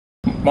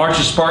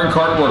March's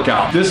SpartanCarton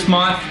workout. This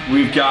month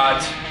we've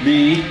got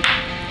the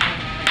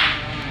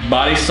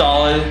body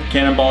solid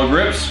cannonball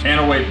grips and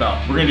a weight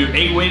belt. We're gonna do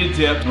 8 weighted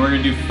dip and we're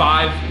gonna do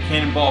 5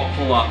 cannonball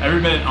pull up every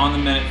minute on the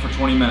minute for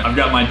 20 minutes. I've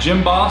got my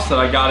gym boss that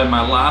I got in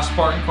my last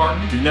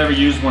SpartanCarton. If you've never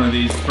used one of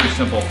these, it's pretty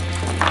simple.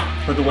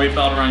 Put the weight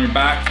belt around your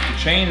back. The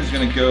chain is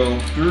gonna go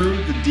through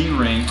the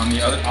D-ring on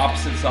the other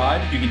opposite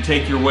side. You can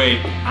take your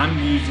weight. I'm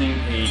using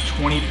a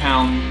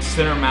 20-pound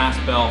center mass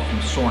belt from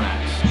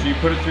Sornax. So you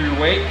put it through your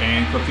weight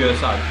and clip the other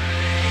side.